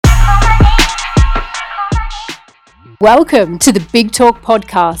Welcome to the Big Talk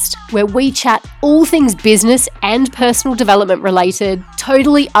podcast, where we chat all things business and personal development related,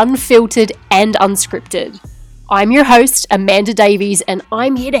 totally unfiltered and unscripted. I'm your host, Amanda Davies, and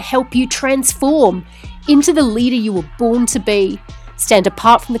I'm here to help you transform into the leader you were born to be, stand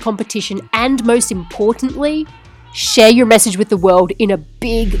apart from the competition, and most importantly, share your message with the world in a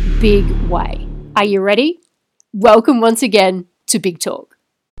big, big way. Are you ready? Welcome once again to Big Talk.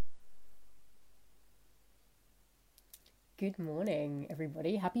 Good morning,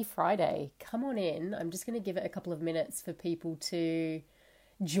 everybody. Happy Friday. Come on in. I'm just going to give it a couple of minutes for people to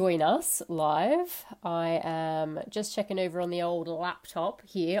join us live. I am just checking over on the old laptop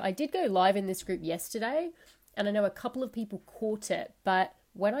here. I did go live in this group yesterday, and I know a couple of people caught it, but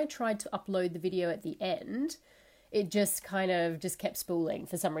when I tried to upload the video at the end, it just kept spooling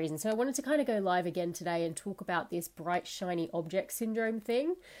for some reason. So I wanted to kind of go live again today and talk about this bright, shiny object syndrome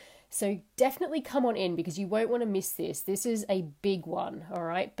thing. So definitely come on in because you won't want to miss this. This is a big one, all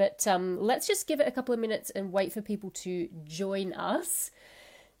right? But let's just give it a couple of minutes and wait for people to join us.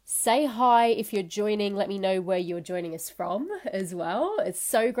 Say hi if you're joining. Let me know where you're joining us from as well. It's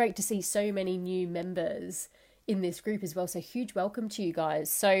so great to see so many new members in this group as well. So huge welcome to you guys.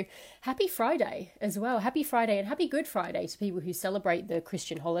 So happy Friday as well. Happy Friday and happy Good Friday to people who celebrate the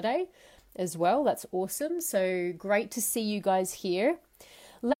Christian holiday as well. That's awesome. So great to see you guys here.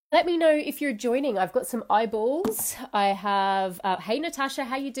 Let me know if you're joining. I've got some eyeballs. I have, hey Natasha,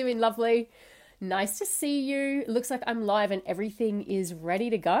 how you doing? Lovely. Nice to see you. It looks like I'm live and everything is ready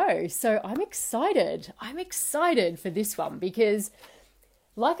to go. So I'm excited. I'm excited for this one because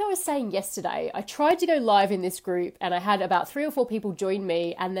like I was saying yesterday, I tried to go live in this group and I had about 3 or 4 people join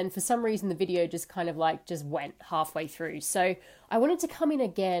me. And then for some reason, the video just went halfway through. So I wanted to come in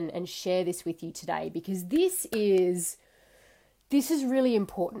again and share this with you today because this is really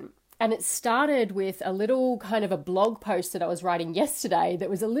important. And it started with a little kind of a blog post that I was writing yesterday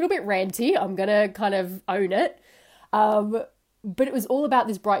that was a little bit ranty. I'm going to kind of own it. But it was all about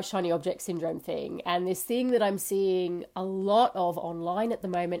this bright, shiny object syndrome thing. And this thing that I'm seeing a lot of online at the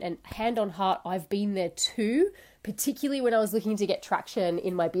moment. And hand on heart, I've been there too, particularly when I was looking to get traction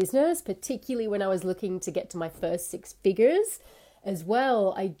in my business, particularly when I was looking to get to my first 6 figures. As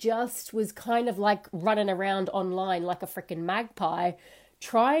well, I just was kind of like running around online like a freaking magpie,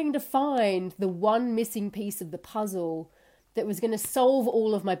 trying to find the one missing piece of the puzzle that was going to solve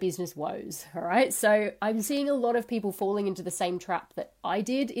all of my business woes. All right. So I'm seeing a lot of people falling into the same trap that I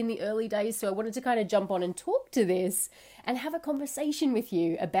did in the early days. So I wanted to kind of jump on and talk to this and have a conversation with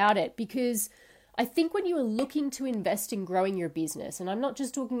you about it because I think when you are looking to invest in growing your business, and I'm not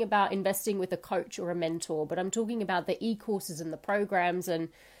just talking about investing with a coach or a mentor, but I'm talking about the e-courses and the programs and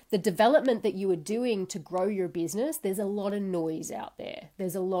the development that you are doing to grow your business, there's a lot of noise out there.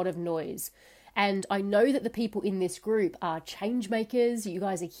 There's a lot of noise. And I know that the people in this group are change makers. You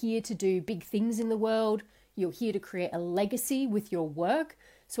guys are here to do big things in the world. You're here to create a legacy with your work.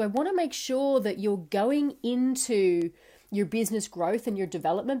 So I want to make sure that you're going into your business growth and your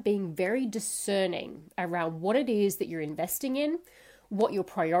development being very discerning around what it is that you're investing in, what you're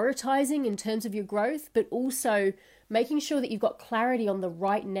prioritizing in terms of your growth, but also making sure that you've got clarity on the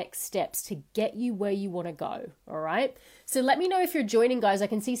right next steps to get you where you want to go. All right. So let me know if you're joining, guys. I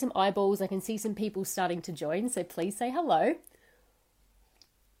can see some eyeballs. I can see some people starting to join. So please say hello.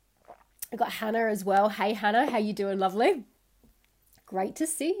 I've got Hannah as well. Hey, Hannah, how you doing? Lovely. Great to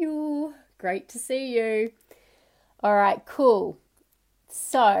see you. Great to see you. All right, cool.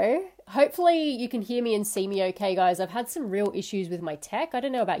 So hopefully you can hear me and see me okay, guys. I've had some real issues with my tech. I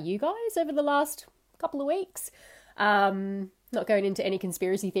don't know about you guys over the last couple of weeks. Not going into any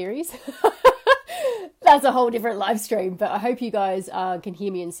conspiracy theories. That's a whole different live stream, but I hope you guys can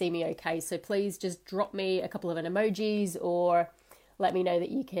hear me and see me okay. So please just drop me a couple of emojis or let me know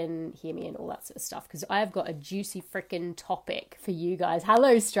that you can hear me and all that sort of stuff because I've got a juicy freaking topic for you guys.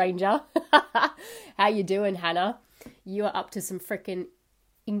 Hello, stranger. How you doing, Hannah? You are up to some freaking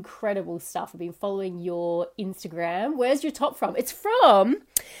incredible stuff. I've been following your Instagram. Where's your top from? It's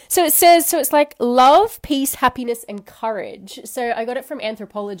like love, peace, happiness, and courage. So I got it from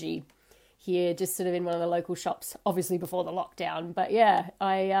Anthropology here, just sort of in one of the local shops, obviously before the lockdown. But yeah,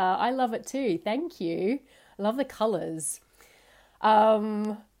 I love it too. Thank you. I love the colors.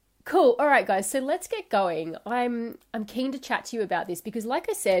 Cool. All right, guys. So let's get going. I'm keen to chat to you about this because like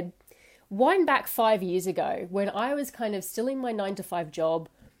I said, wind back 5 years ago when I was kind of still in my 9-to-5 job,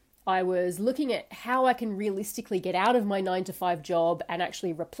 I was looking at how I can realistically get out of my 9-to-5 job and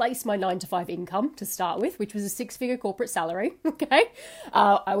actually replace my 9-to-5 income to start with, which was a 6-figure corporate salary. Okay.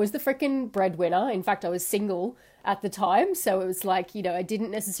 I was the freaking breadwinner. In fact, I was single at the time. So it was like, I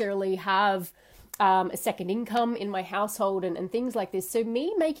didn't necessarily have a second income in my household and things like this. So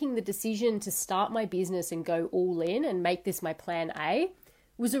me making the decision to start my business and go all in and make this my plan A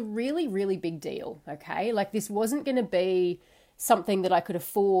was a really, really big deal, okay? Like this wasn't going to be something that I could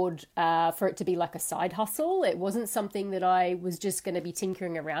afford for it to be like a side hustle. It wasn't something that I was just going to be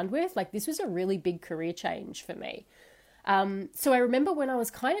tinkering around with. Like this was a really big career change for me. So I remember when I was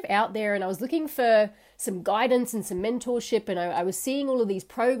kind of out there and I was looking for some guidance and some mentorship, and I was seeing all of these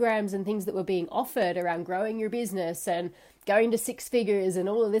programs and things that were being offered around growing your business and going to six figures and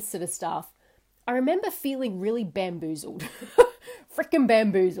all of this sort of stuff. I remember feeling really bamboozled, freaking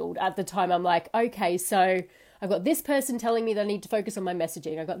bamboozled at the time. I'm like, okay, so I've got this person telling me that I need to focus on my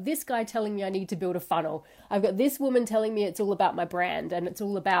messaging. I've got this guy telling me I need to build a funnel. I've got this woman telling me it's all about my brand and it's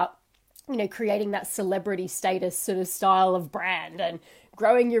all about, you know, creating that celebrity status sort of style of brand and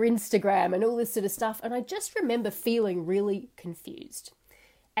growing your Instagram and all this sort of stuff. And I just remember feeling really confused.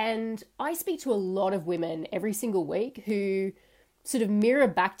 And I speak to a lot of women every single week who sort of mirror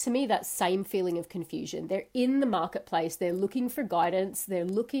back to me that same feeling of confusion. They're in the marketplace. They're looking for guidance. They're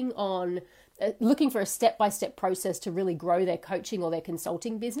looking for a step-by-step process to really grow their coaching or their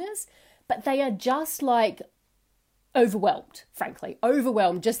consulting business. But they are just like overwhelmed, frankly,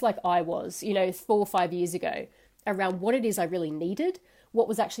 overwhelmed, just like I was, you know, 4 or 5 years ago, around what it is I really needed, what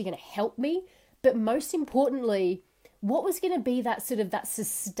was actually going to help me, but most importantly, what was going to be that sort of that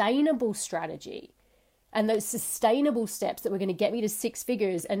sustainable strategy and those sustainable steps that were going to get me to six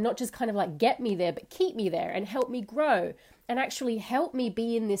figures and not just kind of like get me there, but keep me there and help me grow and actually help me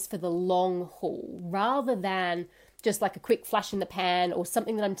be in this for the long haul rather than just like a quick flash in the pan or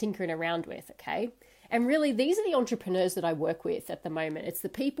something that I'm tinkering around with, okay? And really, these are the entrepreneurs that I work with at the moment. It's the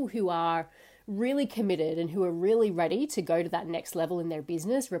people who are really committed and who are really ready to go to that next level in their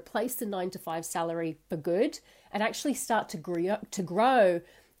business, replace the 9-to-5 salary for good, and actually start to grow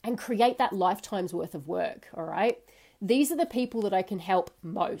and create that lifetime's worth of work, all right? These are the people that I can help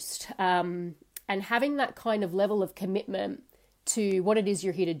most. And having that kind of level of commitment to what it is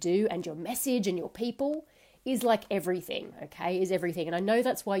you're here to do and your message and your people is like everything, okay? Is everything. And I know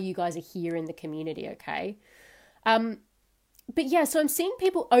that's why you guys are here in the community, okay? But yeah, so I'm seeing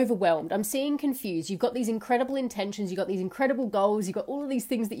people overwhelmed. I'm seeing confused. You've got these incredible intentions. You've got these incredible goals. You've got all of these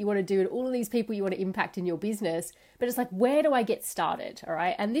things that you want to do and all of these people you want to impact in your business. But it's like, where do I get started? All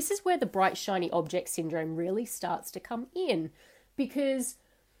right. And this is where the bright, shiny object syndrome really starts to come in, because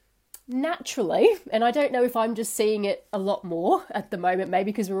naturally, and I don't know if I'm just seeing it a lot more at the moment,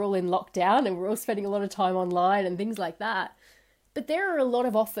 maybe because we're all in lockdown and we're all spending a lot of time online and things like that. But there are a lot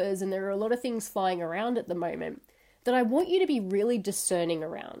of offers and there are a lot of things flying around at the moment that I want you to be really discerning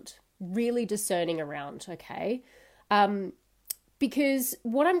around, okay? Because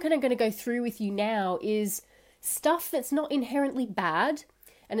what I'm kind of going to go through with you now is stuff that's not inherently bad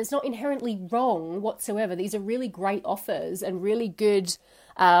and it's not inherently wrong whatsoever. These are really great offers and really good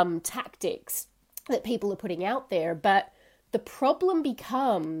tactics that people are putting out there. But the problem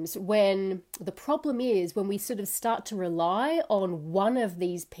is when we sort of start to rely on one of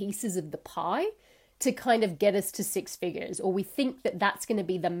these pieces of the pie to kind of get us to six figures, or we think that that's going to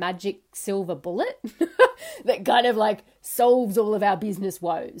be the magic silver bullet that kind of like solves all of our business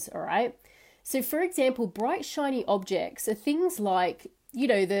woes, all right? So for example, bright, shiny objects are things like, you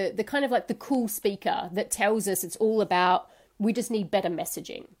know, the kind of like the cool speaker that tells us it's all about, we just need better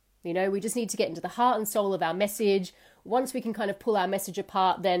messaging. You know, we just need to get into the heart and soul of our message. Once we can kind of pull our message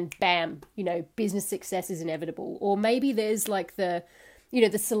apart, then bam, you know, business success is inevitable. Or maybe there's like the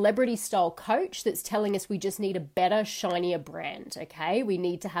celebrity style coach that's telling us we just need a better, shinier brand, okay? We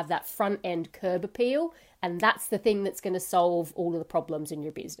need to have that front end curb appeal, and that's the thing that's going to solve all of the problems in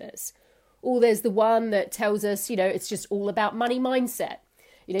your business. Or there's the one that tells us, you know, it's just all about money mindset.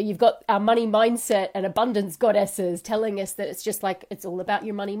 You know, you've got our money mindset and abundance goddesses telling us that it's just like, it's all about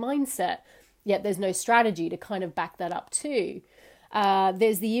your money mindset. Yet there's no strategy to kind of back that up too.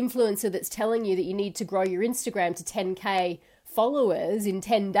 There's the influencer that's telling you that you need to grow your Instagram to 10K followers in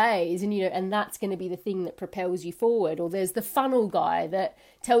 10 days, and you know, and that's going to be the thing that propels you forward. Or there's the funnel guy that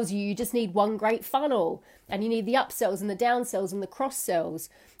tells you just need one great funnel and you need the upsells and the downsells and the cross sells,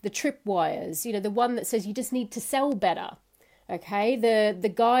 the tripwires, you know, the one that says you just need to sell better. Okay,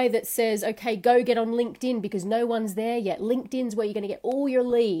 the guy that says, okay, go get on LinkedIn because no one's there yet. LinkedIn's where you're going to get all your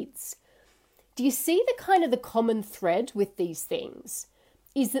leads. Do you see the common thread with these things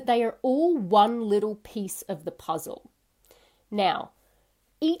is that they are all one little piece of the puzzle. Now,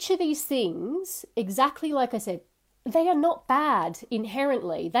 each of these things, exactly like I said, they are not bad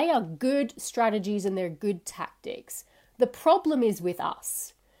inherently. They are good strategies and they're good tactics. The problem is with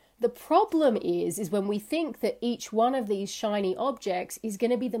us. The problem is when we think that each one of these shiny objects is going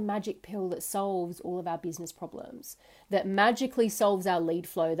to be the magic pill that solves all of our business problems, that magically solves our lead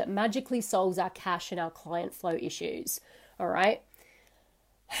flow, that magically solves our cash and our client flow issues. All right.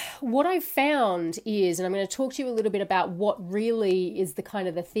 What I've found is, and I'm going to talk to you a little bit about what really is the kind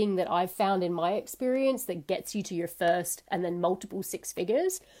of the thing that I've found in my experience that gets you to your first and then multiple six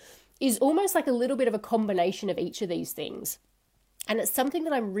figures, is almost like a little bit of a combination of each of these things. And it's something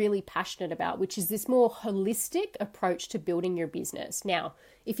that I'm really passionate about, which is this more holistic approach to building your business. Now,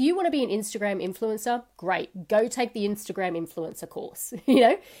 if you want to be an Instagram influencer, great. Go take the Instagram influencer course.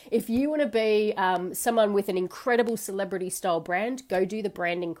 If you want to be someone with an incredible celebrity style brand, go do the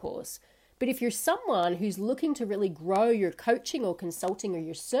branding course. But if you're someone who's looking to really grow your coaching or consulting or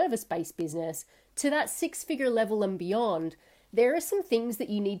your service-based business to that six-figure level and beyond, there are some things that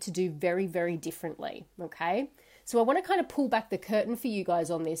you need to do very, very differently, okay? So I want to kind of pull back the curtain for you guys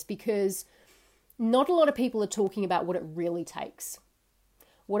on this, because not a lot of people are talking about what it really takes.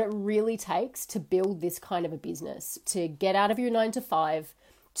 What it really takes to build this kind of a business, to get out of your 9 to 5,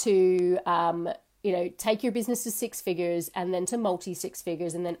 to take your business to six figures and then to multi six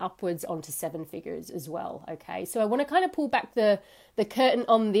figures and then upwards onto seven figures as well. Okay, so I want to kind of pull back the curtain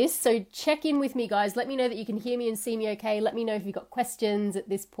on this. So check in with me, guys. Let me know that you can hear me and see me okay. Let me know if you've got questions at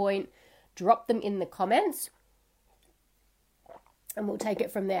this point. Drop them in the comments. And we'll take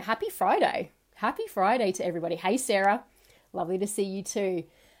it from there. Happy Friday. Happy Friday to everybody. Hey, Sarah. Lovely to see you too.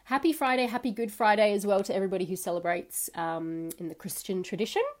 Happy Friday. Happy Good Friday as well to everybody who celebrates in the Christian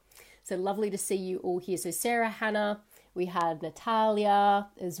tradition. So lovely to see you all here. So Sarah, Hannah, we had Natalia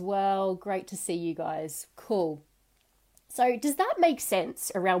as well. Great to see you guys. Cool. So does that make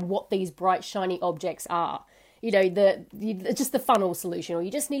sense around what these bright, shiny objects are? Just the funnel solution, or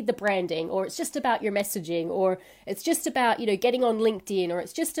you just need the branding, or it's just about your messaging, or it's just about, getting on LinkedIn, or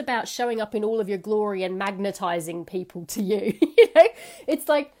it's just about showing up in all of your glory and magnetizing people to you. It's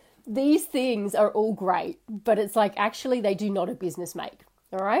like these things are all great, but it's like actually they do not a business make.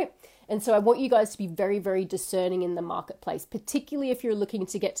 All right. And so I want you guys to be very, very discerning in the marketplace, particularly if you're looking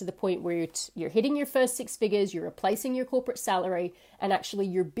to get to the point where you're hitting your first six figures, you're replacing your corporate salary, and actually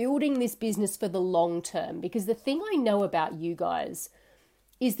you're building this business for the long term. Because the thing I know about you guys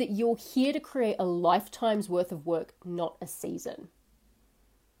is that you're here to create a lifetime's worth of work, not a season.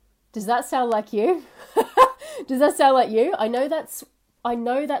 Does that sound like you? Does that sound like you? I know that's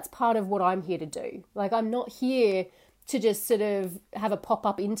part of what I'm here to do. Like, I'm not here to just sort of have a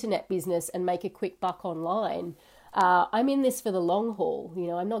pop-up internet business and make a quick buck online. I'm in this for the long haul.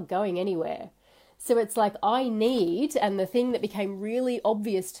 I'm not going anywhere. So it's like and the thing that became really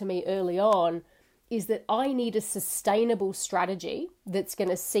obvious to me early on is that I need a sustainable strategy that's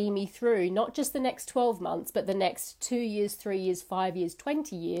going to see me through not just the next 12 months, but the next 2 years, 3 years, 5 years,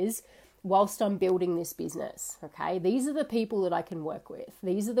 20 years, whilst I'm building this business. Okay. These are the people that I can work with.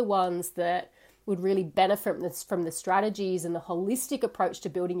 These are the ones that would really benefit from the strategies and the holistic approach to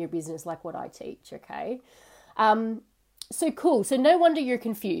building your business like what I teach, okay? So cool. So no wonder you're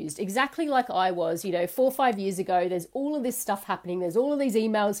confused. Exactly like I was, 4 or 5 years ago, there's all of this stuff happening. There's all of these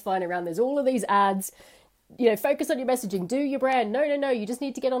emails flying around. There's all of these ads. Focus on your messaging. Do your brand. No. You just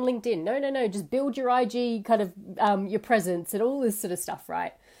need to get on LinkedIn. No. Just build your IG kind of your presence and all this sort of stuff,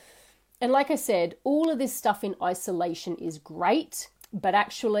 right? And like I said, all of this stuff in isolation is great, but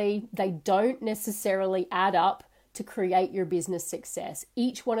actually they don't necessarily add up to create your business success.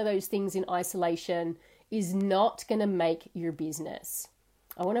 Each one of those things in isolation is not going to make your business.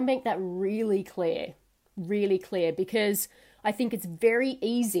 I want to make that really clear, because I think it's very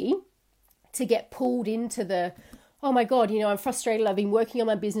easy to get pulled into the, oh my God, I'm frustrated. I've been working on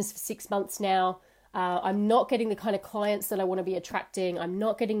my business for 6 months now. I'm not getting the kind of clients that I want to be attracting. I'm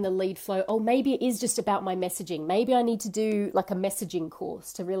not getting the lead flow. Oh, maybe it is just about my messaging. Maybe I need to do like a messaging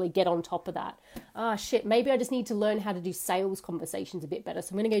course to really get on top of that. Maybe I just need to learn how to do sales conversations a bit better. So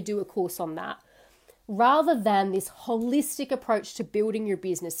I'm going to go do a course on that. Rather than this holistic approach to building your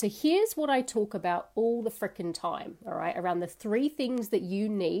business. So here's what I talk about all the frickin' time, all right, around the 3 things that you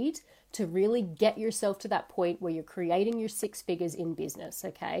need to really get yourself to that point where you're creating your 6 figures in business,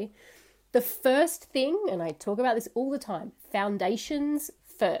 okay? The first thing, and I talk about this all the time, foundations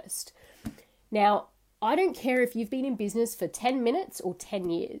first. Now, I don't care if you've been in business for 10 minutes or 10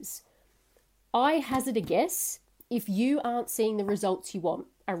 years. I hazard a guess, if you aren't seeing the results you want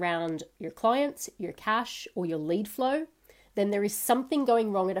around your clients, your cash, or your lead flow, then there is something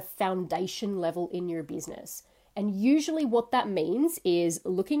going wrong at a foundation level in your business. And usually what that means is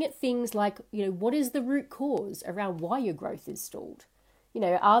looking at things like, what is the root cause around why your growth is stalled?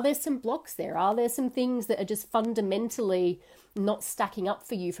 Are there some blocks there? Are there some things that are just fundamentally not stacking up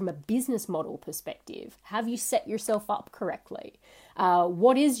for you from a business model perspective? Have you set yourself up correctly?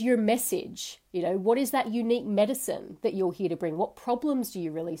 What is your message? What is that unique medicine that you're here to bring? What problems do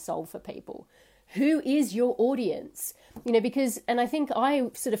you really solve for people? Who is your audience? And I think I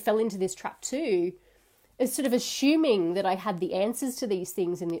sort of fell into this trap too, is sort of assuming that I had the answers to these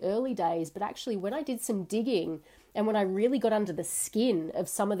things in the early days. But actually, when I did some digging and when I really got under the skin of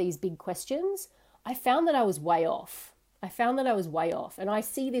some of these big questions, I found that I was way off. And I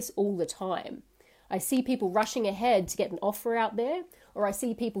see this all the time. I see people rushing ahead to get an offer out there, or I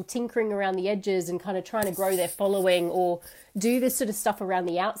see people tinkering around the edges and kind of trying to grow their following or do this sort of stuff around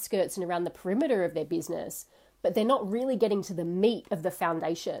the outskirts and around the perimeter of their business, but they're not really getting to the meat of the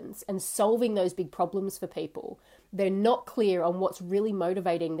foundations and solving those big problems for people. They're not clear on what's really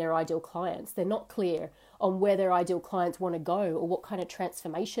motivating their ideal clients. They're not clear on where their ideal clients want to go or what kind of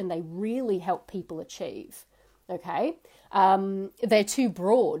transformation they really help people achieve. Okay. They're too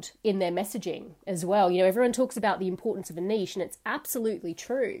broad in their messaging as well. Everyone talks about the importance of a niche, and it's absolutely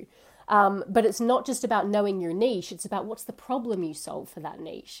true. But it's not just about knowing your niche. It's about what's the problem you solve for that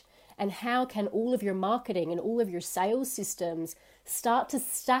niche, and how can all of your marketing and all of your sales systems start to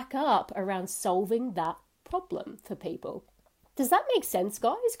stack up around solving that problem for people. Does that make sense,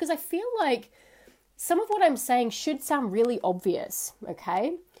 guys? Because I feel like some of what I'm saying should sound really obvious,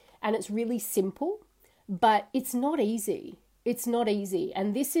 okay? And it's really simple. But it's not easy.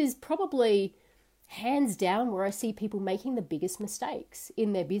 And this is probably hands down where I see people making the biggest mistakes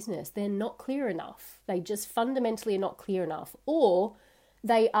in their business. They're not clear enough. They just fundamentally are not clear enough. Or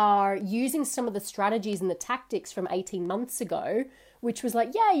they are using some of the strategies and the tactics from 18 months ago, which was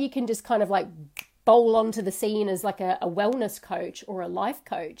like, yeah, you can just kind of like bowl onto the scene as like a wellness coach or a life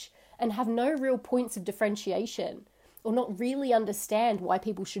coach and have no real points of differentiation, or not really understand why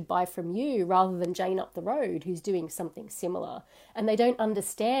people should buy from you rather than Jane up the road who's doing something similar. And they don't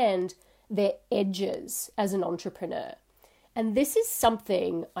understand their edges as an entrepreneur. And this is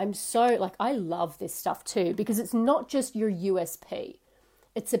something I love this stuff too, because it's not just your USP.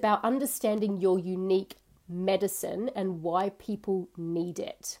 It's about understanding your unique medicine and why people need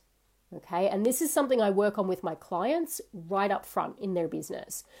it. Okay. And this is something I work on with my clients right up front in their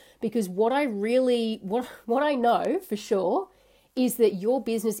business, because what I know for sure is that your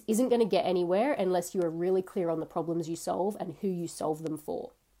business isn't going to get anywhere unless you are really clear on the problems you solve and who you solve them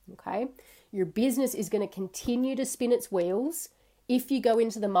for. Okay. Your business is going to continue to spin its wheels if you go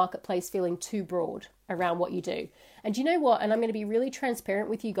into the marketplace feeling too broad around what you do. And you know what? And I'm going to be really transparent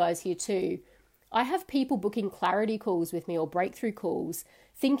with you guys here too. I have people booking clarity calls with me or breakthrough calls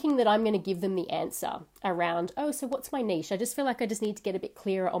thinking that I'm going to give them the answer around, so what's my niche? I just feel like I just need to get a bit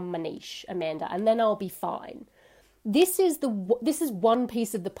clearer on my niche, Amanda, and then I'll be fine. This is one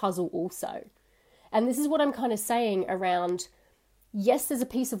piece of the puzzle also. And this is what I'm kind of saying around, yes, there's a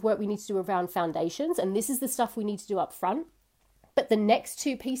piece of work we need to do around foundations, and this is the stuff we need to do up front. But the next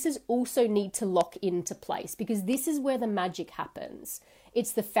two pieces also need to lock into place, because this is where the magic happens.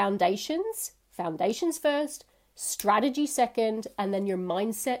 It's the foundations first, strategy second, and then your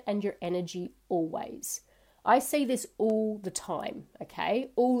mindset and your energy always. I see this all the time, okay?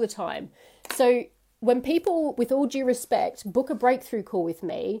 All the time. So when people, with all due respect, book a breakthrough call with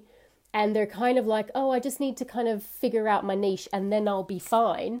me and they're kind of like, I just need to kind of figure out my niche and then I'll be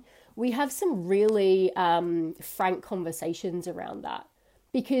fine, we have some really frank conversations around that.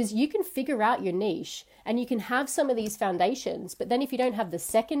 Because you can figure out your niche and you can have some of these foundations, but then if you don't have the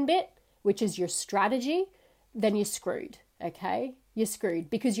second bit, which is your strategy, then you're screwed, okay? You're screwed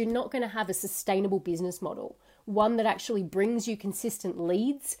because you're not going to have a sustainable business model, one that actually brings you consistent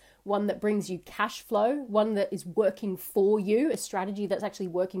leads, one that brings you cash flow, one that is working for you, a strategy that's actually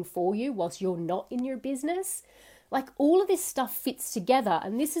working for you whilst you're not in your business. Like all of this stuff fits together.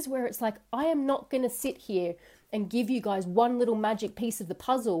 And this is where it's like, I am not going to sit here and give you guys one little magic piece of the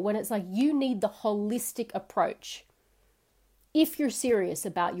puzzle when it's like you need the holistic approach if you're serious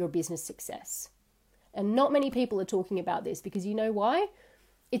about your business success. And not many people are talking about this because you know why?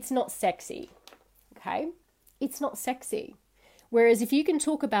 It's not sexy, okay? It's not sexy. Whereas if you can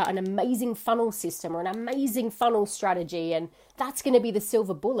talk about an amazing funnel system or an amazing funnel strategy and that's going to be the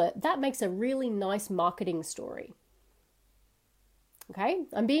silver bullet, that makes a really nice marketing story. Okay?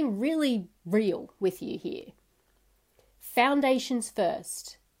 I'm being really real with you here. Foundations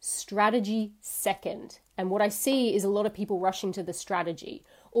first, strategy second. And what I see is a lot of people rushing to the strategy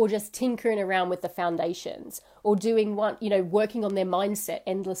or just tinkering around with the foundations or doing working on their mindset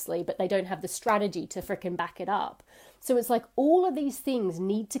endlessly, but they don't have the strategy to frickin' back it up. So it's like all of these things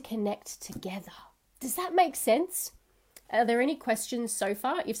need to connect together. Does that make sense? Are there any questions so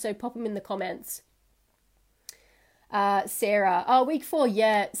far? If so, pop them in the comments. Sarah, week 4,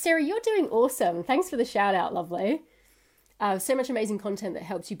 yeah. Sarah, you're doing awesome. Thanks for the shout out, lovely. So much amazing content that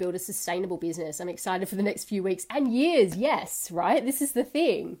helps you build a sustainable business. I'm excited for the next few weeks and years. Yes, right? This is the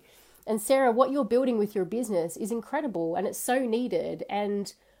thing. And Sarah, what you're building with your business is incredible and it's so needed.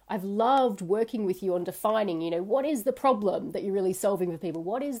 And I've loved working with you on defining, what is the problem that you're really solving for people?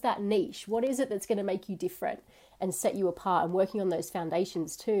 What is that niche? What is it that's going to make you different and set you apart, and working on those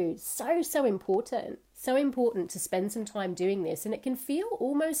foundations too? So important. So important to spend some time doing this. And it can feel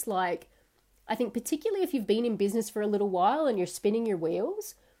almost like, I think particularly if you've been in business for a little while and you're spinning your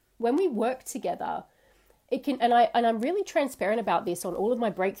wheels, when we work together, it can, and I'm really transparent about this on all of my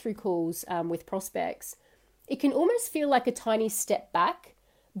breakthrough calls with prospects, it can almost feel like a tiny step back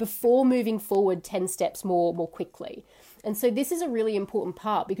before moving forward 10 steps more quickly. And so this is a really important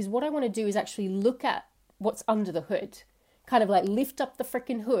part, because what I want to do is actually look at what's under the hood, kind of like lift up the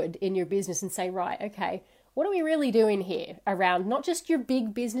freaking hood in your business and say, right, okay, what are we really doing here around not just your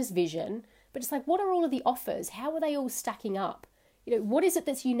big business vision, but it's like, what are all of the offers? How are they all stacking up? What is it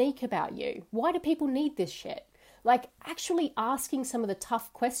that's unique about you? Why do people need this shit? Like actually asking some of the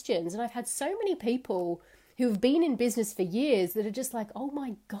tough questions. And I've had so many people who have been in business for years that are just like, oh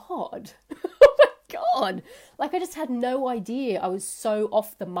my God, oh my God. Like I just had no idea I was so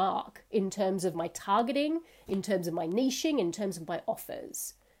off the mark in terms of my targeting, in terms of my niching, in terms of my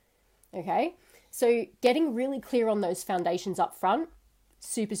offers. Okay. So getting really clear on those foundations up front,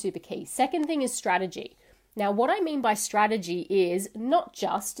 super key. Second thing is strategy. Now, what I mean by strategy is not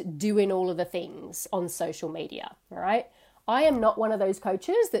just doing all of the things on social media, all right? I am not one of those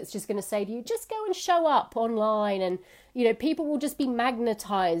coaches that's just going to say to you, just go and show up online and, people will just be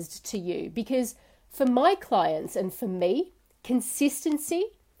magnetized to you. Because for my clients and for me, consistency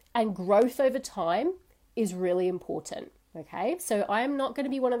and growth over time is really important. Okay, so I am not going to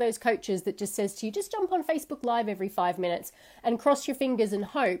be one of those coaches that just says to you, just jump on Facebook Live every 5 minutes and cross your fingers and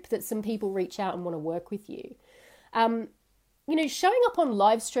hope that some people reach out and want to work with you. Showing up on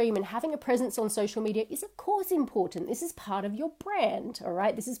live stream and having a presence on social media is of course important. This is part of your brand, all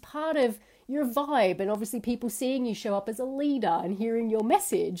right? This is part of your vibe, and obviously people seeing you show up as a leader and hearing your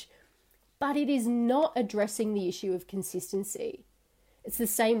message, but it is not addressing the issue of consistency. It's the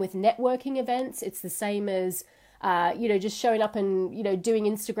same with networking events. It's the same as just showing up and, doing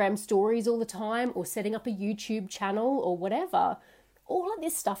Instagram stories all the time, or setting up a YouTube channel or whatever. All of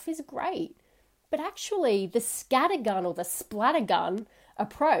this stuff is great. But actually the scattergun or the splattergun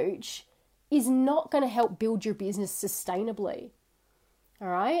approach is not going to help build your business sustainably. All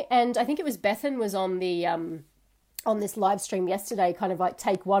right. And I think it was Bethan was on the, on this live stream yesterday, kind of like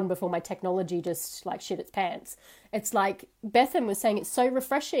take one before my technology just like shit its pants. It's like Bethan was saying, it's so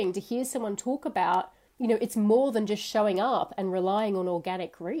refreshing to hear someone talk about, it's more than just showing up and relying on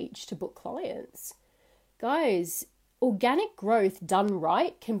organic reach to book clients. Guys, organic growth done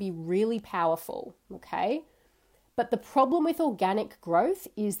right can be really powerful, okay? But the problem with organic growth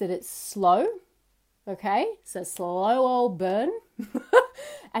is that it's slow, okay? So slow old burn.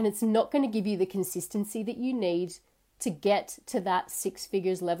 And it's not going to give you the consistency that you need to get to that 6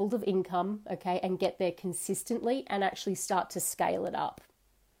 figures level of income, okay? And get there consistently and actually start to scale it up.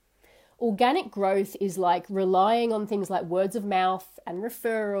 Organic growth is like relying on things like words of mouth and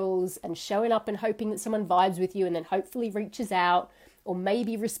referrals and showing up and hoping that someone vibes with you and then hopefully reaches out or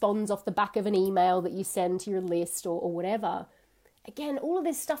maybe responds off the back of an email that you send to your list or whatever. Again, all of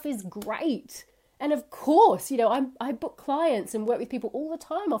this stuff is great. And of course, I book clients and work with people all the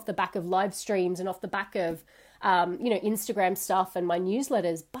time off the back of live streams and off the back of, Instagram stuff and my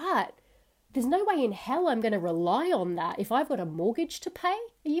newsletters. But there's no way in hell I'm going to rely on that if I've got a mortgage to pay.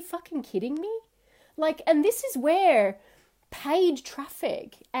 Are you fucking kidding me? And this is where paid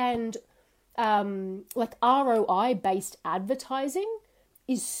traffic and ROI-based advertising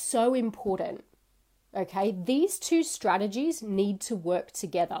is so important. Okay, these two strategies need to work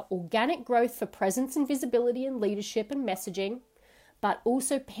together. Organic growth for presence and visibility and leadership and messaging, but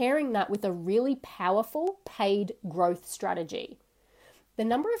also pairing that with a really powerful paid growth strategy. The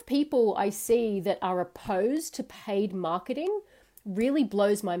number of people I see that are opposed to paid marketing really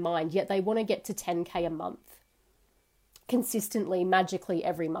blows my mind, yet they want to get to 10K a month consistently, magically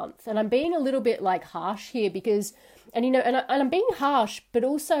every month. And I'm being a little bit harsh here because, and I'm being harsh, but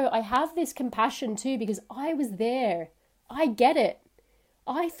also I have this compassion too because I was there. I get it.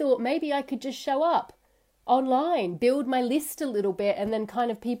 I thought maybe I could just show up online, build my list a little bit, and then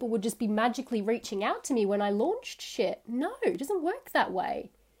kind of people would just be magically reaching out to me when I launched shit. No, it doesn't work that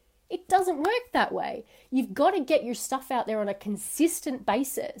way. It doesn't work that way. You've got to get your stuff out there on a consistent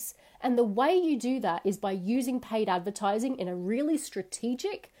basis. And the way you do that is by using paid advertising in a really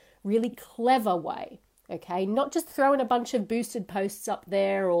strategic, really clever way. Okay, not just throwing a bunch of boosted posts up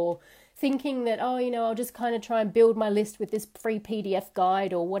there or thinking that, oh, I'll just kind of try and build my list with this free PDF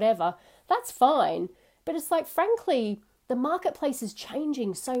guide or whatever. That's fine. But it's like, frankly, the marketplace is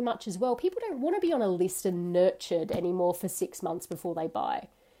changing so much as well. People don't want to be on a list and nurtured anymore for 6 months before they buy.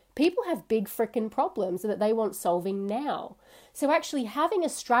 People have big freaking problems that they want solving now. So actually having a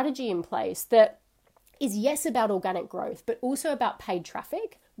strategy in place that is, yes, about organic growth, but also about paid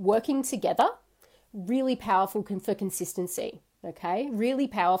traffic, working together, really powerful for consistency, okay? Really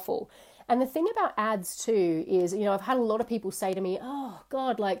powerful. And the thing about ads too is, I've had a lot of people say to me, oh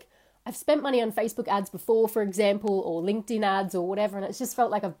God, like I've spent money on Facebook ads before, for example, or LinkedIn ads or whatever, and it's just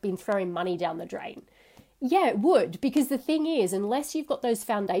felt like I've been throwing money down the drain. Yeah, it would, because the thing is, unless you've got those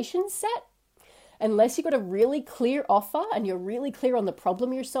foundations set, unless you've got a really clear offer and you're really clear on the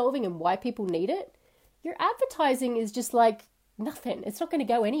problem you're solving and why people need it, your advertising is just like nothing. It's not going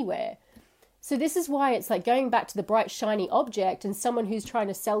to go anywhere. So this is why it's like going back to the bright, shiny object and someone who's trying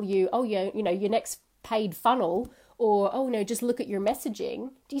to sell you, oh, yeah, your next paid funnel, or, oh, no, just look at your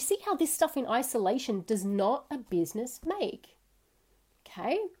messaging. Do you see how this stuff in isolation does not a business make?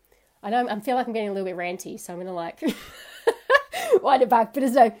 Okay. I know I feel like I'm getting a little bit ranty, so I'm going to wind it back.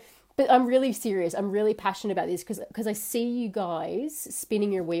 But I'm really serious. I'm really passionate about this because I see you guys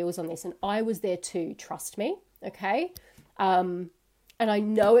spinning your wheels on this, and I was there too. Trust me. Okay. And I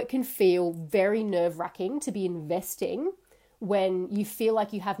know it can feel very nerve-wracking to be investing when you feel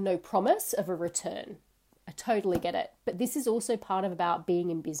like you have no promise of a return. I totally get it. But this is also part of about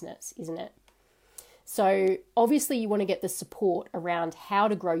being in business, isn't it? So obviously you want to get the support around how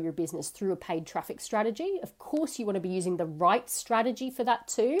to grow your business through a paid traffic strategy. Of course, you want to be using the right strategy for that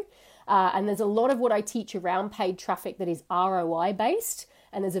too. And there's a lot of what I teach around paid traffic that is ROI based.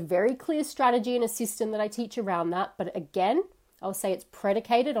 And there's a very clear strategy and a system that I teach around that. But again, I'll say it's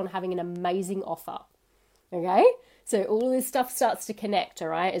predicated on having an amazing offer. Okay? So all of this stuff starts to connect, all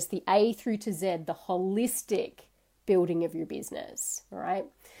right? It's the A through to Z, the holistic building of your business, all right?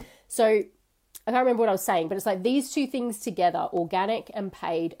 So I can't remember what I was saying, but it's like these two things together, organic and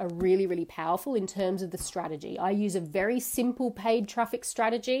paid, are really, really powerful in terms of the strategy. I use a very simple paid traffic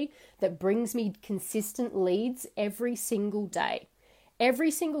strategy that brings me consistent leads every single day.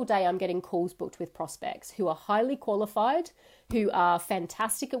 Every single day I'm getting calls booked with prospects who are highly qualified, who are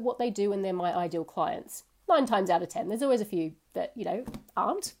fantastic at what they do, and they're my ideal clients. 9 times out of 10. There's always a few that,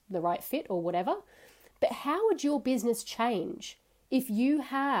 aren't the right fit or whatever. But how would your business change if you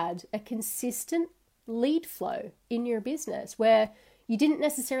had a consistent lead flow in your business where you didn't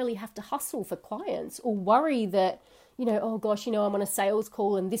necessarily have to hustle for clients or worry that, oh gosh, I'm on a sales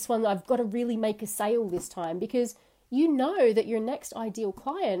call and this one, I've got to really make a sale this time, because you know that your next ideal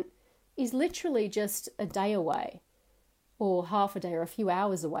client is literally just a day away or half a day or a few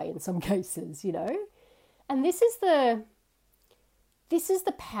hours away in some cases, And this is the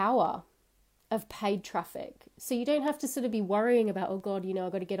power of paid traffic. So you don't have to sort of be worrying about, oh God,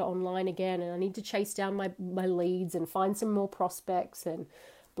 I've got to get it online again and I need to chase down my leads and find some more prospects and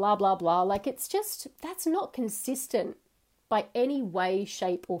blah, blah, blah. Like that's not consistent by any way,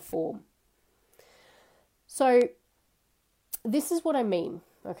 shape or form. So this is what I mean,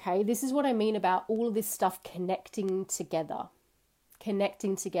 okay? This is what I mean about all of this stuff connecting together. And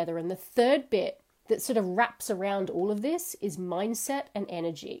the third bit that sort of wraps around all of this is mindset and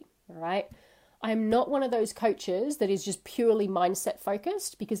energy, all right? I'm not one of those coaches that is just purely mindset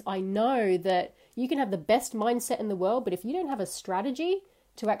focused, because I know that you can have the best mindset in the world, but if you don't have a strategy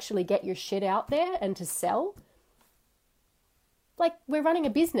to actually get your shit out there and to sell, like we're running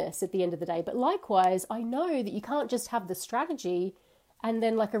a business at the end of the day. But likewise, I know that you can't just have the strategy and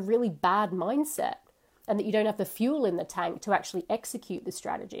then like a really bad mindset, and that you don't have the fuel in the tank to actually execute the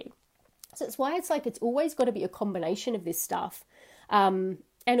strategy. So it's why it's always got to be a combination of this stuff.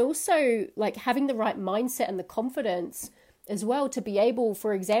 And also like having the right mindset and the confidence as well to be able,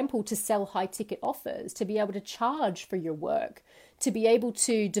 for example, to sell high ticket offers, to be able to charge for your work, to be able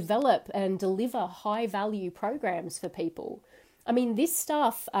to develop and deliver high value programs for people. I mean, this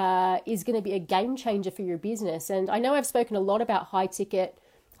stuff is going to be a game changer for your business. And I know I've spoken a lot about high ticket,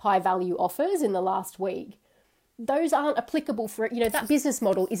 high value offers in the last week. Those aren't applicable for, that business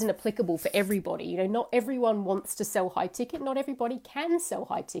model isn't applicable for everybody. Not everyone wants to sell high ticket. Not everybody can sell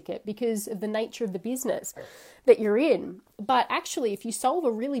high ticket because of the nature of the business that you're in. But actually, if you solve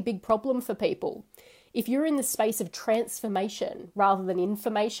a really big problem for people, if you're in the space of transformation rather than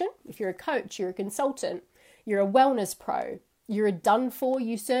information, if you're a coach, you're a consultant, you're a wellness pro, You're a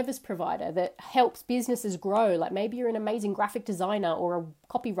done-for-you service provider that helps businesses grow. Like maybe you're an amazing graphic designer or a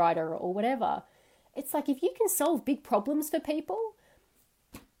copywriter or whatever. It's like if you can solve big problems for people,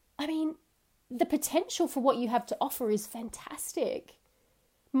 I mean, the potential for what you have to offer is fantastic.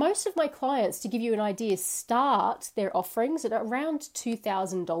 Most of my clients, to give you an idea, start their offerings at around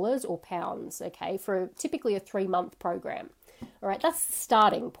 $2,000 or pounds, okay, for typically a 3-month program. All right, that's the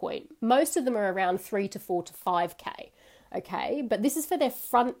starting point. Most of them are around 3 to 4 to 5K. Okay, but this is for their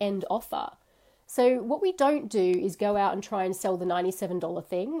front end offer. So what we don't do is go out and try and sell the $97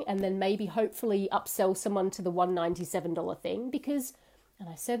 thing and then maybe hopefully upsell someone to the $197 thing because, and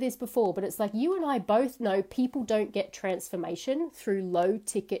I said this before, but it's like you and I both know people don't get transformation through low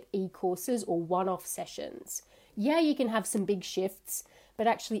ticket e-courses or one-off sessions. Yeah, you can have some big shifts, but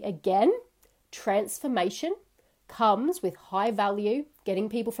actually again, transformation comes with high value, getting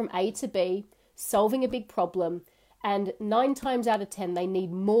people from A to B, solving a big problem. And 9 times out of 10, they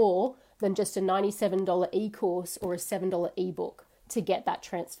need more than just a $97 e-course or a $7 ebook to get that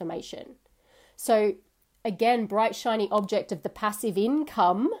transformation. So again, bright, shiny object of the passive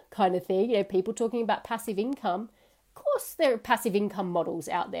income kind of thing, people talking about passive income. Of course, there are passive income models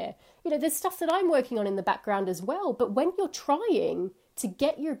out there. There's stuff that I'm working on in the background as well. But when you're trying to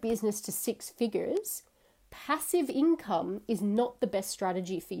get your business to 6 figures, passive income is not the best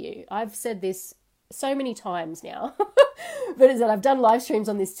strategy for you. I've said this so many times now, but as I've done live streams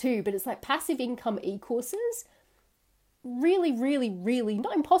on this too, but it's like passive income e-courses, really, really, really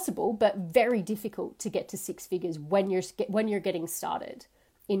not impossible, but very difficult to get to 6 figures when you're getting started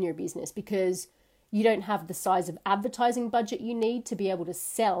in your business because you don't have the size of advertising budget you need to be able to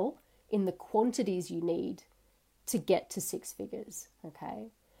sell in the quantities you need to get to 6 figures, okay?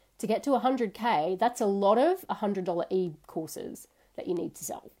 To get to 100K, that's a lot of $100 e-courses that you need to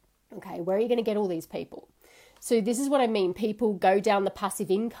sell. Okay, where are you going to get all these people? So this is what I mean. People go down the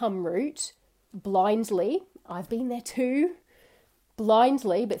passive income route blindly. I've been there too.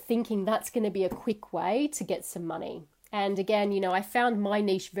 Blindly, but thinking that's going to be a quick way to get some money. And again, I found my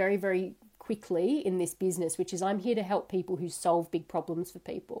niche very, very quickly in this business, which is I'm here to help people who solve big problems for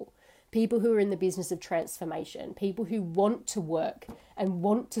people. People who are in the business of transformation. People who want to work and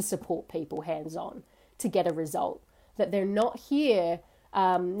want to support people hands-on to get a result. That they're not here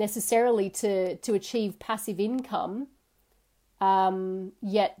necessarily to achieve passive income,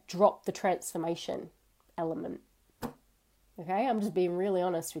 yet drop the transformation element. Okay, I'm just being really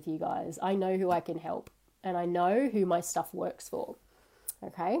honest with you guys. I know who I can help and I know who my stuff works for.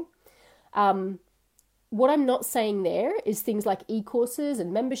 Okay, what I'm not saying there is things like e-courses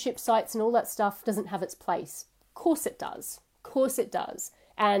and membership sites and all that stuff doesn't have its place. Of course it does. Of course it does.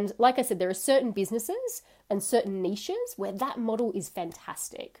 And like I said, there are certain businesses and certain niches where that model is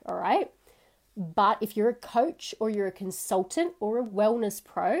fantastic, all right? But if you're a coach or you're a consultant or a wellness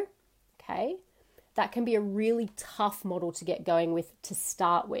pro, okay, that can be a really tough model to get going with to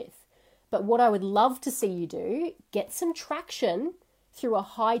start with. But what I would love to see you do, get some traction through a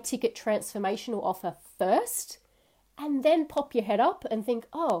high ticket transformational offer first, and then pop your head up and think,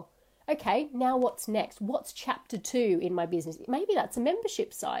 oh, okay, now what's next? What's chapter 2 in my business? Maybe that's a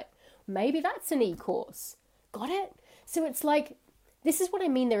membership site. Maybe that's an e-course. Got it? So it's like, this is what I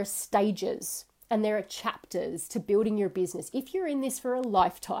mean. There are stages and there are chapters to building your business. If you're in this for a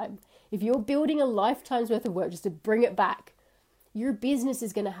lifetime, if you're building a lifetime's worth of work, just to bring it back, your business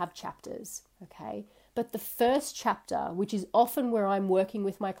is going to have chapters, okay? But the first chapter, which is often where I'm working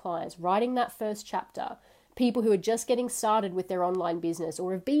with my clients, writing that first chapter, people who are just getting started with their online business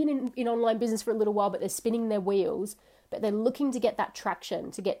or have been in online business for a little while, but they're spinning their wheels, but they're looking to get that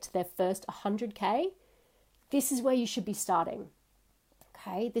traction to get to their first 100K, this is where you should be starting.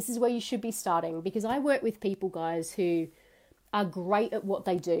 Okay, this is where you should be starting because I work with people, guys, who are great at what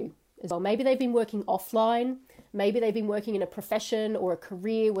they do as well. Maybe they've been working offline. Maybe they've been working in a profession or a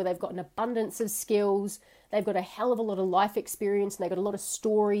career where they've got an abundance of skills. They've got a hell of a lot of life experience and they've got a lot of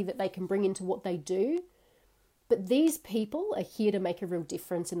story that they can bring into what they do. But these people are here to make a real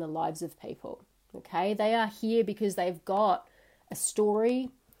difference in the lives of people. Okay, they are here because they've got a story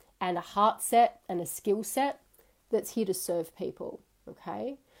and a heart set and a skill set that's here to serve people.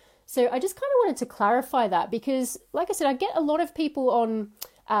 Okay, so I just kind of wanted to clarify that because, like I said, I get a lot of people on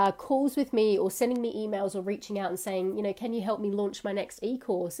calls with me or sending me emails or reaching out and saying, can you help me launch my next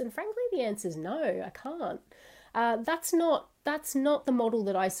e-course? And frankly, the answer is no, I can't. That's not the model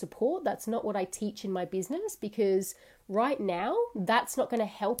that I support. That's not what I teach in my business because right now, that's not going to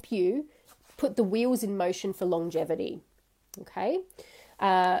help you put the wheels in motion for longevity. Okay,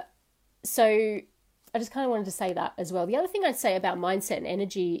 so I just kind of wanted to say that as well. The other thing I'd say about mindset and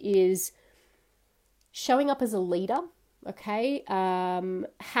energy is showing up as a leader Okay.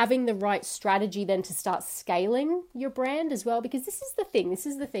 Having the right strategy then to start scaling your brand as well, because this is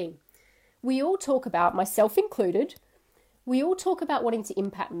the thing. We all talk about, myself included, we all talk about wanting to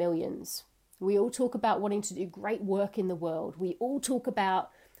impact millions. We all talk about wanting to do great work in the world. We all talk about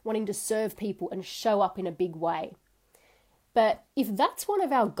wanting to serve people and show up in a big way. But if that's one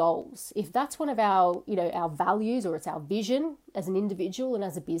of our goals, if that's one of our, our values, or it's our vision as an individual and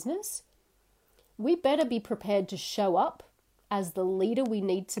as a business, we better be prepared to show up as the leader we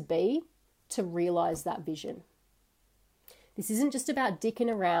need to be to realize that vision. This isn't just about dicking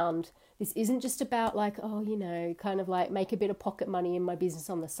around. This isn't just about kind of like make a bit of pocket money in my business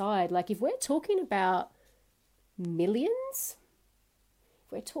on the side. Like if we're talking about millions,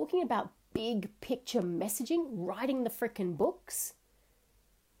 if we're talking about big picture messaging, writing the frickin' books,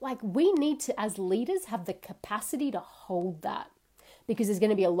 like we need to, as leaders, have the capacity to hold that, because there's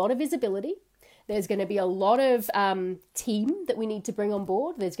going to be a lot of visibility. There's going to be a lot of team that we need to bring on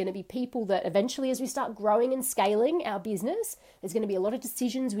board. There's going to be people that eventually, as we start growing and scaling our business, there's going to be a lot of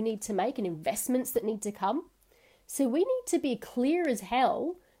decisions we need to make and investments that need to come. So we need to be clear as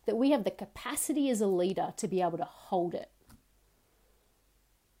hell that we have the capacity as a leader to be able to hold it.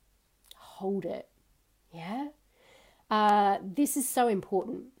 Hold it. Yeah? This is so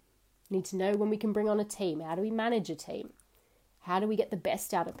important. We need to know when we can bring on a team. How do we manage a team? How do we get the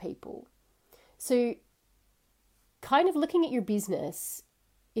best out of people? So kind of looking at your business,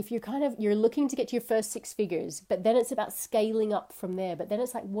 if you're looking to get to your first 6 figures, but then it's about scaling up from there. But then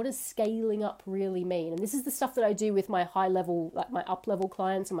it's like, what does scaling up really mean? And this is the stuff that I do with my high level, like my up level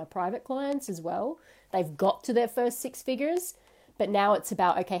clients and my private clients as well. They've got to their first 6 figures, but now it's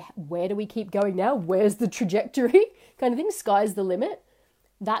about, okay, where do we keep going now? Where's the trajectory? Kind of thing, sky's the limit.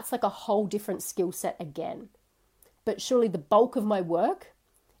 That's like a whole different skill set again. But surely the bulk of my work,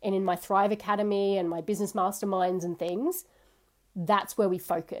 and in my Thrive Academy and my business masterminds and things, that's where we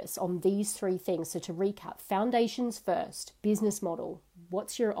focus on these 3 things. So to recap, foundations first, business model.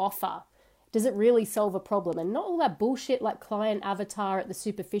 What's your offer? Does it really solve a problem? And not all that bullshit like client avatar at the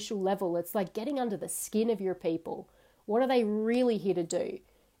superficial level. It's like getting under the skin of your people. What are they really here to do?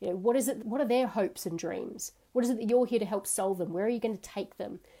 What is it? What are their hopes and dreams? What is it that you're here to help solve them? Where are you going to take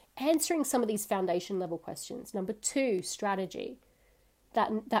them? Answering some of these foundation level questions. Number 2, strategy.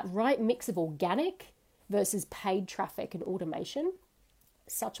 That right mix of organic versus paid traffic and automation.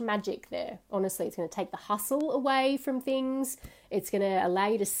 Such magic there. Honestly, it's going to take the hustle away from things. It's going to allow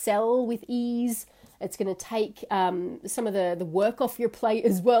you to sell with ease. It's going to take some of the work off your plate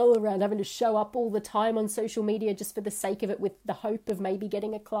as well, around having to show up all the time on social media just for the sake of it, with the hope of maybe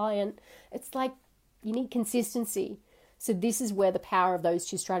getting a client. It's like you need consistency. So this is where the power of those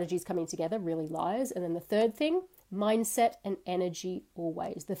 2 strategies coming together really lies. And then the third thing, mindset and energy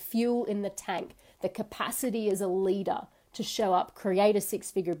always. The fuel in the tank, the capacity as a leader to show up, create a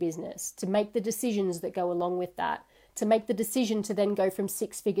 6-figure business, to make the decisions that go along with that, to make the decision to then go from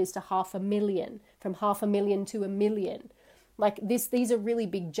 6 figures to 500,000, from 500,000 to 1 million. Like these are really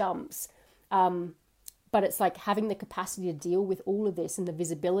big jumps. But it's like having the capacity to deal with all of this and the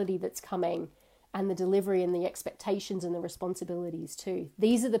visibility that's coming and the delivery and the expectations and the responsibilities too.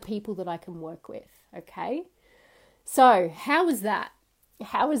 These are the people that I can work with. Okay. So how was that?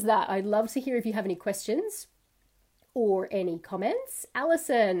 I'd love to hear if you have any questions or any comments.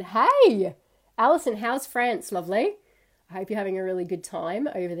 Alison, hey! Alison, how's France, lovely? I hope you're having a really good time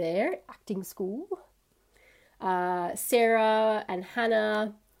over there, acting school. Sarah and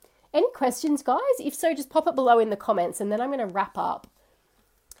Hannah, any questions, guys? If so, just pop it below in the comments, and then I'm going to wrap up.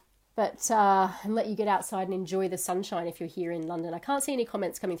 But and let you get outside and enjoy the sunshine if you're here in London. I can't see any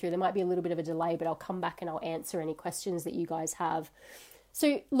comments coming through. There might be a little bit of a delay, but I'll come back and I'll answer any questions that you guys have.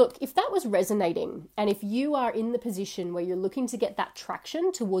 So look, if that was resonating, and if you are in the position where you're looking to get that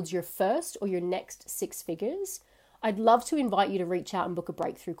traction towards your first or your next 6 figures, I'd love to invite you to reach out and book a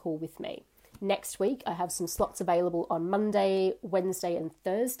breakthrough call with me. Next week, I have some slots available on Monday, Wednesday, and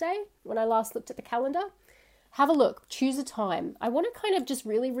Thursday when I last looked at the calendar. Have a look, choose a time. I want to kind of just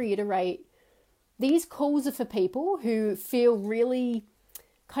really reiterate, these calls are for people who feel really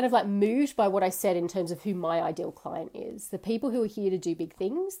kind of like moved by what I said in terms of who my ideal client is. The people who are here to do big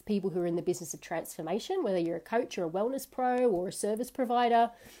things, the people who are in the business of transformation, whether you're a coach or a wellness pro or a service provider,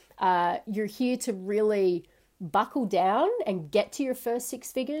 you're here to really buckle down and get to your first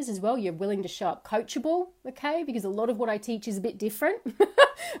 6 figures as well. You're willing to show up coachable, okay? Because a lot of what I teach is a bit different,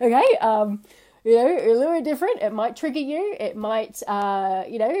 okay? A little bit different. It might trigger you. It might,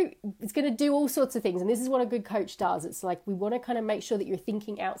 it's going to do all sorts of things. And this is what a good coach does. It's like we want to kind of make sure that you're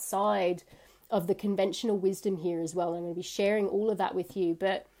thinking outside of the conventional wisdom here as well. I'm going to be sharing all of that with you.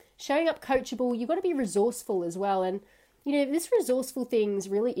 But showing up coachable, you've got to be resourceful as well. And this resourceful thing's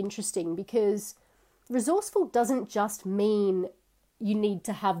really interesting because resourceful doesn't just mean you need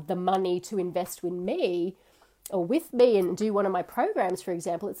to have the money to invest in me or with me and do one of my programs, for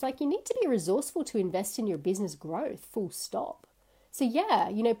example. It's like you need to be resourceful to invest in your business growth, full stop. So yeah,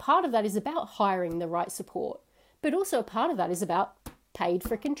 part of that is about hiring the right support, but also a part of that is about paid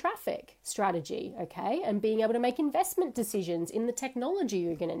freaking traffic strategy, okay? And being able to make investment decisions in the technology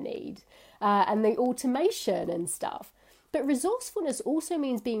you're going to need and the automation and stuff. But resourcefulness also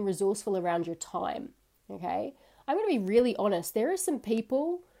means being resourceful around your time, okay? I'm going to be really honest. There are some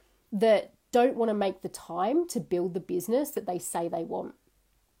people that don't want to make the time to build the business that they say they want.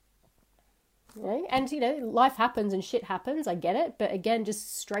 And, life happens and shit happens. I get it. But again,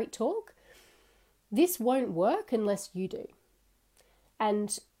 just straight talk. This won't work unless you do.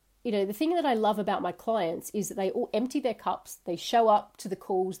 And, the thing that I love about my clients is that they all empty their cups. They show up to the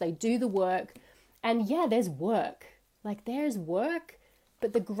calls. They do the work. And yeah, there's work. Like there's work.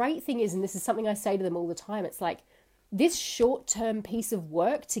 But the great thing is, and this is something I say to them all the time, it's like this short-term piece of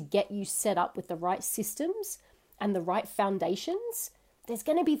work to get you set up with the right systems and the right foundations, there's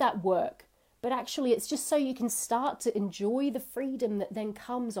going to be that work. But actually, it's just so you can start to enjoy the freedom that then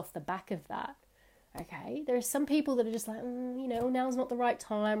comes off the back of that. Okay, there are some people that are just like, now's not the right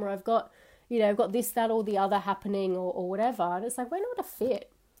time, or I've got this, that, or the other happening, or whatever. And it's like, we're not a fit.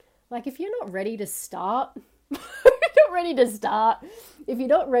 Like, if you're not ready to start, if you're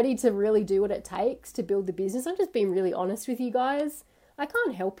not ready to really do what it takes to build the business, I'm just being really honest with you guys. I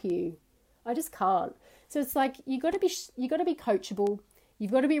can't help you. I just can't. So it's like, you got to be coachable.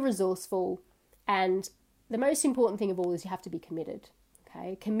 You've got to be resourceful. And the most important thing of all is you have to be committed,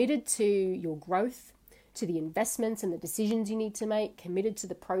 okay? Committed to your growth, to the investments and the decisions you need to make, committed to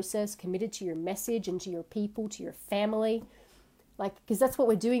the process, committed to your message and to your people, to your family. Like, because that's what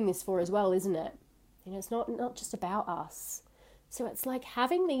we're doing this for as well, isn't it? It's not just about us. So it's like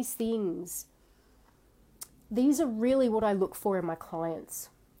having these things. These are really what I look for in my clients,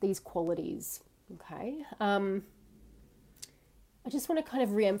 these qualities, okay? I just want to kind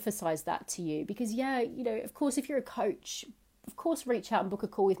of re-emphasize that to you because, of course, if you're a coach, of course, reach out and book a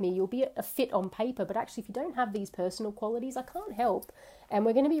call with me. You'll be a fit on paper, but actually, if you don't have these personal qualities, I can't help. And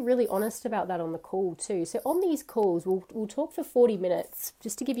we're going to be really honest about that on the call too. So on these calls, we'll talk for 40 minutes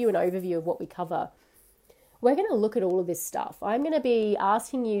just to give you an overview of what we cover. We're going to look at all of this stuff. I'm going to be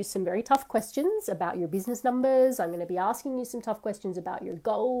asking you some very tough questions about your business numbers. I'm going to be asking you some tough questions about your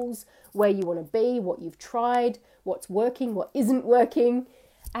goals, where you want to be, what you've tried, what's working, what isn't working.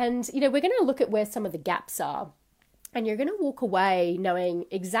 And, we're going to look at where some of the gaps are. And you're going to walk away knowing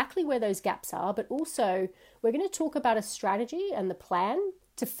exactly where those gaps are, but also we're going to talk about a strategy and the plan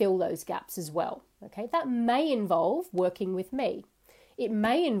to fill those gaps as well. Okay, that may involve working with me. It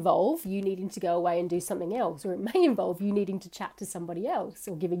may involve you needing to go away and do something else, or it may involve you needing to chat to somebody else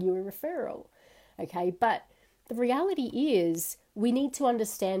or giving you a referral. Okay, but the reality is we need to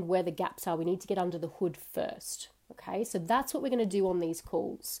understand where the gaps are. We need to get under the hood first. Okay, so that's what we're going to do on these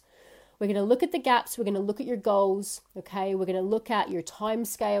calls. We're going to look at the gaps. We're going to look at your goals. Okay, we're going to look at your time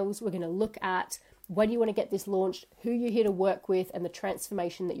scales. We're going to look at when you want to get this launched, who you're here to work with, and the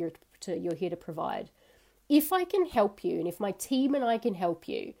transformation that you're here to provide. If I can help you, and if my team and I can help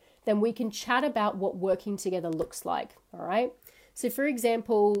you, then we can chat about what working together looks like, all right? So for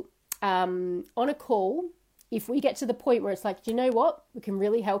example, on a call, if we get to the point where it's like, do you know what? We can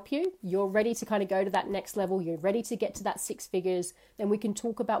really help you. You're ready to kind of go to that next level. You're ready to get to that 6 figures. Then we can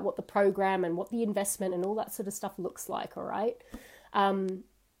talk about what the program and what the investment and all that sort of stuff looks like, all right?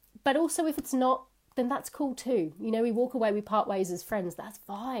 But also if it's not, then that's cool too. We walk away, we part ways as friends. That's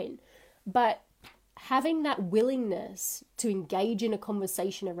fine. But having that willingness to engage in a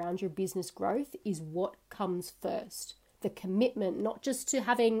conversation around your business growth is what comes first. The commitment, not just to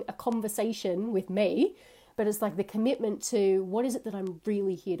having a conversation with me, but it's like the commitment to what is it that I'm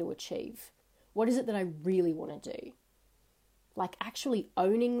really here to achieve? What is it that I really want to do? Like actually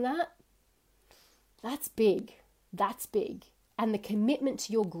owning that, that's big. That's big. And the commitment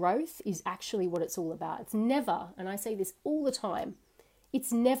to your growth is actually what it's all about. It's never, and I say this all the time,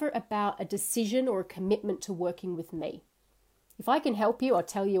 it's never about a decision or a commitment to working with me. If I can help you, I'll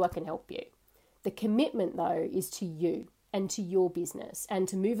tell you I can help you. The commitment, though, is to you and to your business and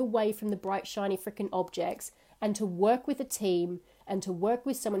to move away from the bright, shiny freaking objects and to work with a team and to work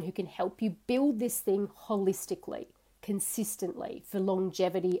with someone who can help you build this thing holistically, consistently for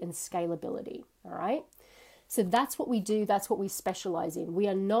longevity and scalability, all right? So that's what we do. That's what we specialize in. We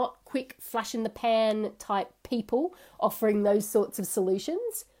are not quick flash in the pan type people offering those sorts of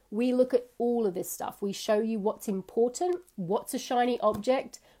solutions. We look at all of this stuff. We show you what's important, what's a shiny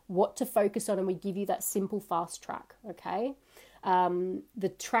object, what to focus on, and we give you that simple fast track, okay? The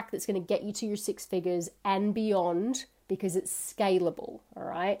track that's going to get you to your 6 figures and beyond, because it's scalable, all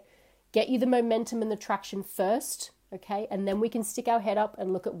right? Get you the momentum and the traction first, okay? And then we can stick our head up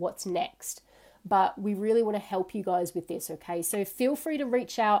and look at what's next. But we really want to help you guys with this, okay? So feel free to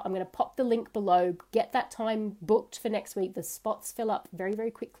reach out. I'm going to pop the link below. Get that time booked for next week. The spots fill up very, very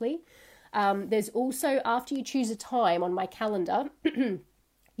quickly. There's also, after you choose a time on my calendar,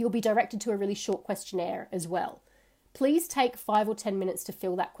 you'll be directed to a really short questionnaire as well. Please take 5 or 10 minutes to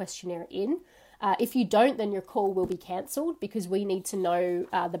fill that questionnaire in. If you don't, then your call will be cancelled, because we need to know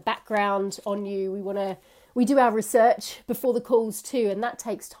the background on you. We do our research before the calls too, and that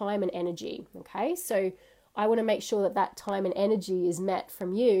takes time and energy, okay? So I want to make sure that that time and energy is met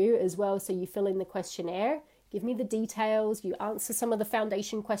from you as well. So you fill in the questionnaire, give me the details, you answer some of the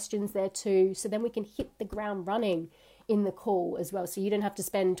foundation questions there too, so then we can hit the ground running in the call as well. So you don't have to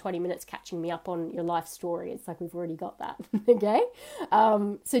spend 20 minutes catching me up on your life story. It's like we've already got that, okay?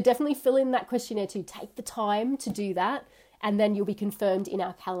 So definitely fill in that questionnaire too. Take the time to do that, and then you'll be confirmed in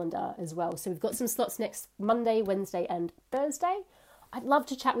our calendar as well. So we've got some slots next Monday, Wednesday, and Thursday. I'd love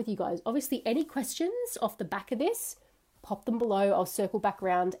to chat with you guys. Obviously, any questions off the back of this, pop them below. I'll circle back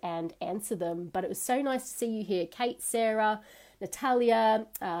around and answer them. But it was so nice to see you here. Kate, Sarah, Natalia,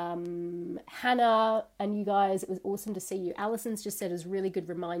 Hannah, and you guys. It was awesome to see you. Allison's just said it was a really good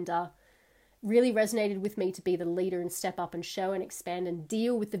reminder. Really resonated with me to be the leader and step up and show and expand and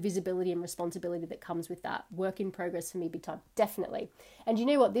deal with the visibility and responsibility that comes with that. Work in progress for me big time, definitely. And you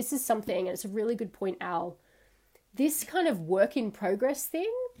know what? This is something, and it's a really good point, Al. This kind of work in progress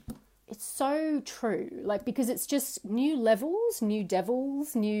thing, it's so true. Like, because it's just new levels, new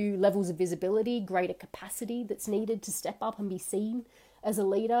devils, new levels of visibility, greater capacity that's needed to step up and be seen as a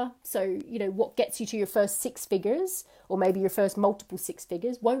leader. So, you know, what gets you to your first 6 figures, or maybe your first multiple 6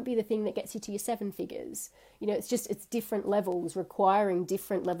 figures, won't be the thing that gets you to your 7 figures. You know, it's different levels requiring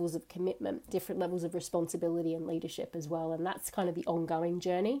different levels of commitment, different levels of responsibility and leadership as well. And that's kind of the ongoing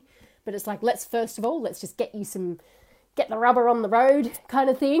journey. But it's like, let's just get the rubber on the road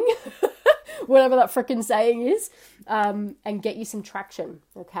kind of thing, whatever that frickin' saying is, and get you some traction,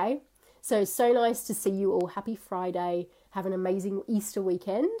 okay? So nice to see you all. Happy Friday. Have an amazing Easter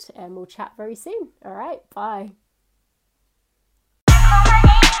weekend, and we'll chat very soon. All right, bye.